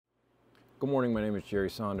Good morning, my name is Jerry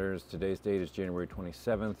Saunders. Today's date is January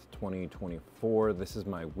 27th, 2024. This is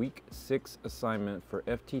my week 6 assignment for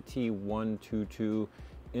FTT 122,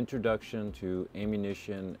 Introduction to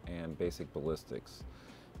Ammunition and Basic Ballistics.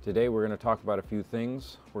 Today we're going to talk about a few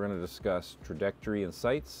things. We're going to discuss trajectory and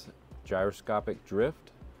sights, gyroscopic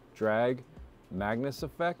drift, drag, Magnus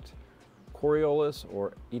effect, Coriolis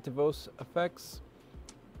or Eötvös effects,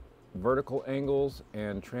 vertical angles,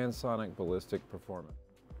 and transonic ballistic performance.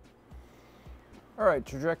 All right,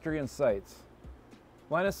 trajectory and sights.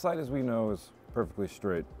 Line of sight, as we know, is perfectly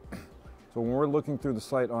straight. So when we're looking through the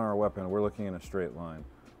sight on our weapon, we're looking in a straight line.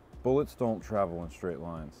 Bullets don't travel in straight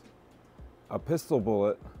lines. A pistol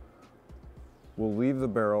bullet will leave the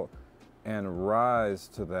barrel and rise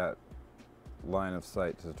to that line of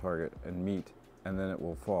sight to the target and meet, and then it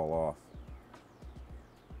will fall off.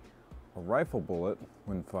 A rifle bullet,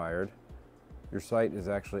 when fired, your sight is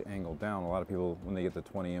actually angled down. A lot of people, when they get the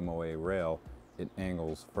 20 MOA rail, it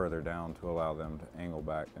angles further down to allow them to angle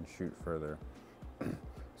back and shoot further.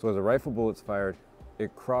 So as a rifle bullet's fired,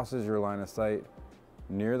 it crosses your line of sight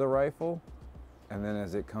near the rifle, and then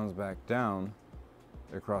as it comes back down,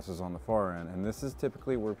 it crosses on the far end. And this is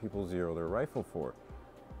typically where people zero their rifle for.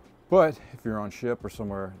 But if you're on ship or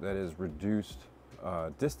somewhere that is reduced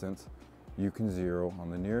distance, you can zero on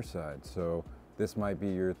the near side. So this might be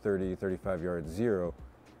your 30, 35 yard zero,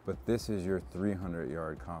 but this is your 300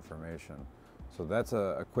 yard confirmation. So that's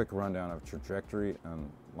a quick rundown of trajectory and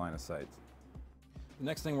line of sight. The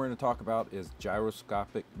next thing we're going to talk about is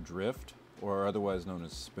gyroscopic drift, or otherwise known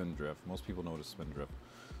as spin drift. Most people know it as spin drift.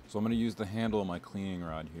 So I'm going to use the handle of my cleaning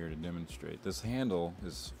rod here to demonstrate. This handle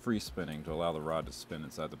is free spinning to allow the rod to spin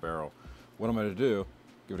inside the barrel. What I'm going to do,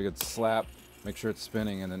 give it a good slap, make sure it's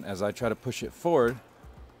spinning, and then as I try to push it forward,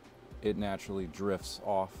 it naturally drifts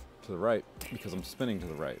off to the right because I'm spinning to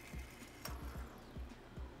the right.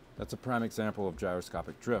 That's a prime example of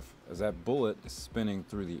gyroscopic drift. As that bullet is spinning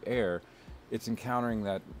through the air, it's encountering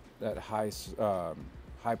that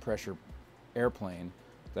high pressure airplane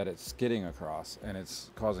that it's skidding across, and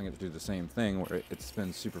it's causing it to do the same thing where it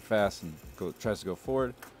spins super fast and tries to go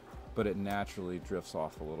forward, but it naturally drifts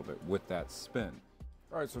off a little bit with that spin.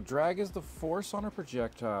 All right, so drag is the force on a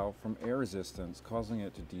projectile from air resistance causing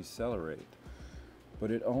it to decelerate,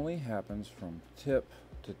 but it only happens from tip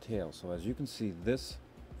to tail. So as you can see, this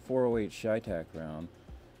 408 Shytac round,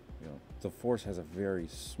 the force has a very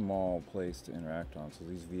small place to interact on, so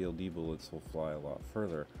these VLD bullets will fly a lot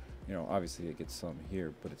further. Obviously it gets some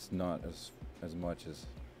here, but it's not as much as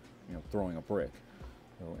throwing a brick.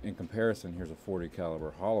 So in comparison, here's a 40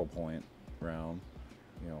 caliber hollow point round.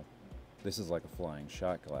 This is like a flying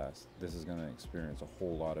shot glass. This is going to experience a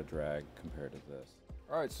whole lot of drag compared to this.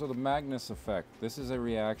 All right, so the Magnus effect. This is a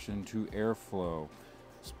reaction to airflow,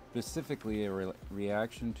 specifically a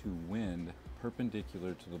reaction to wind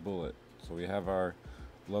perpendicular to the bullet. So we have our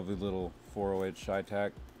lovely little 408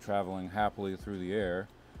 Shytac traveling happily through the air,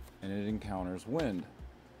 and it encounters wind.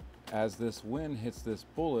 As this wind hits this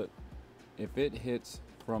bullet, if it hits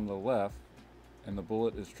from the left and the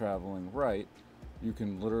bullet is traveling right, you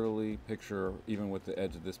can literally picture, even with the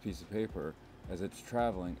edge of this piece of paper, as it's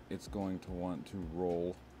traveling, it's going to want to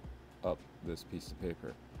roll up this piece of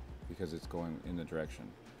paper because it's going in the direction.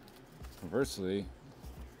 Conversely,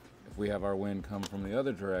 if we have our wind come from the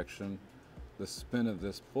other direction, the spin of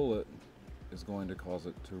this bullet is going to cause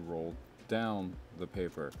it to roll down the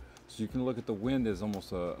paper. So you can look at the wind as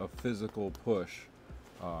almost a physical push.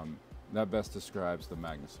 That best describes the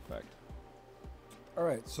Magnus effect. All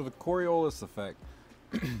right, so the Coriolis effect.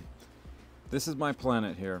 This is my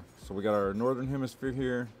planet here. So we got our northern hemisphere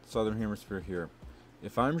here, southern hemisphere here.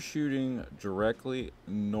 If I'm shooting directly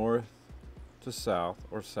north to south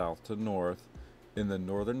or south to north in the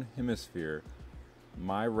northern hemisphere,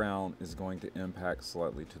 my round is going to impact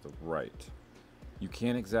slightly to the right. You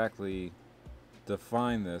can't exactly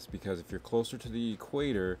define this because if you're closer to the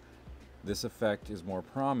equator, this effect is more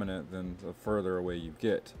prominent than the further away you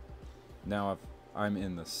get. Now, if I'm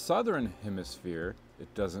in the southern hemisphere,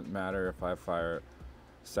 it doesn't matter if I fire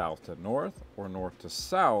south to north or north to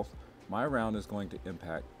south, my round is going to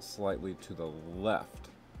impact slightly to the left.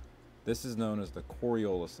 This is known as the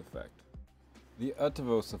Coriolis effect. The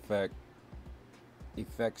Eötvös effect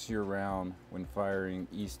affects your round when firing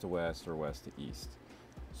east to west or west to east.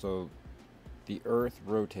 So the earth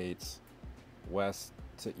rotates west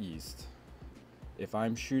to east. If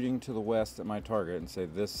I'm shooting to the west at my target, and say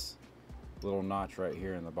this little notch right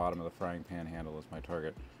here in the bottom of the frying pan handle is my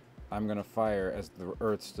target, I'm going to fire as the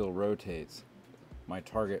earth still rotates. My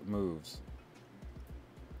target moves.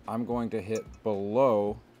 I'm going to hit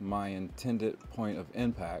below my intended point of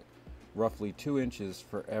impact, roughly 2 inches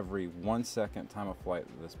for every 1 second time of flight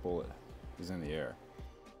that this bullet is in the air.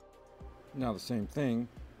 Now the same thing,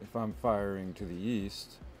 if I'm firing to the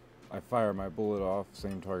east, I fire my bullet off,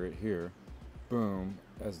 same target here, boom,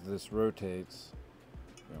 as this rotates,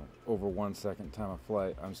 over 1 second time of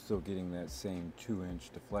flight, I'm still getting that same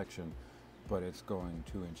 2-inch deflection, but it's going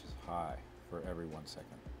 2 inches high for every 1 second.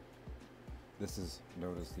 This is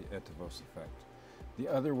known as the Eötvös effect. The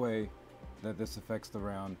other way that this affects the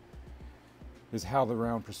round is how the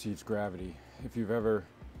round perceives gravity. If you've ever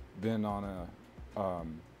been on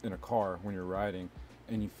in a car when you're riding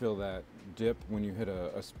and you feel that dip when you hit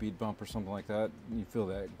a speed bump or something like that, you feel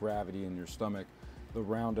that gravity in your stomach, the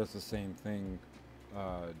round does the same thing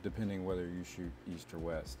depending whether you shoot east or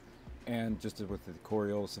west. And just as with the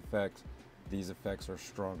Coriolis effect, these effects are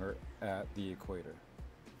stronger at the equator.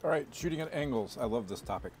 All right, shooting at angles. I love this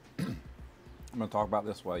topic. I'm going to talk about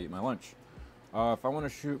this while I eat my lunch. If I want to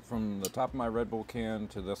shoot from the top of my Red Bull can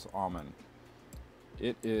to this almond,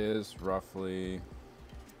 it is roughly,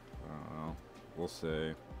 I don't know, we'll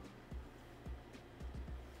say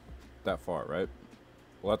that far, right?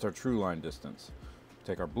 Well, that's our true line distance.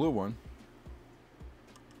 Take our blue one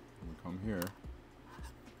and come here.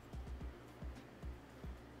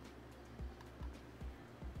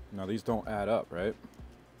 Now these don't add up, right?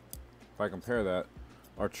 If I compare that,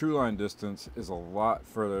 our true line distance is a lot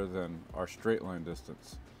further than our straight line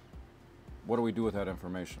distance. What do we do with that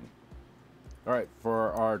information? All right,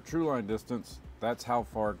 for our true line distance, that's how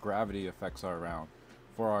far gravity affects our round.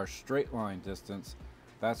 For our straight line distance,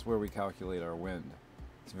 that's where we calculate our wind.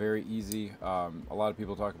 It's very easy. A lot of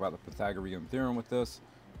people talk about the Pythagorean theorem with this,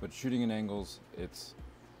 but shooting in angles,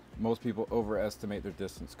 most people overestimate their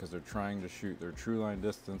distance because they're trying to shoot their true line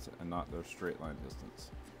distance and not their straight line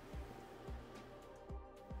distance.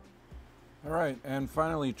 All right, and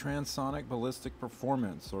finally, transonic ballistic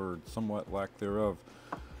performance, or somewhat lack thereof.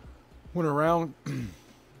 When a round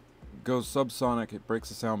goes subsonic, it breaks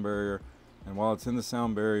the sound barrier, and while it's in the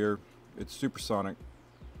sound barrier, it's supersonic.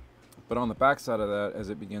 But on the backside of that, as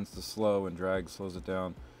it begins to slow and drag slows it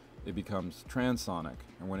down, it becomes transonic.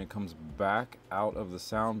 And when it comes back out of the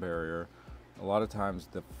sound barrier, a lot of times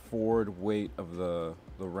the forward weight of the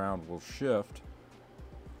round will shift,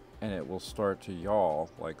 and it will start to yaw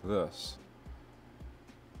like this.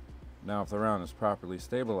 Now, if the round is properly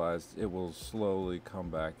stabilized, it will slowly come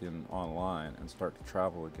back in online and start to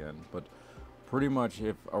travel again. But pretty much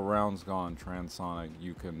if a round's gone transonic,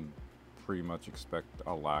 you can pretty much expect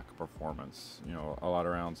a lack of performance. A lot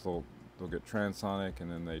of rounds, they'll get transonic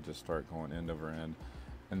and then they just start going end over end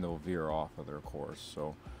and they'll veer off of their course.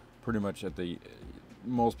 So pretty much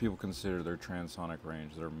most people consider their transonic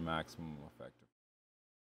range their maximum effect.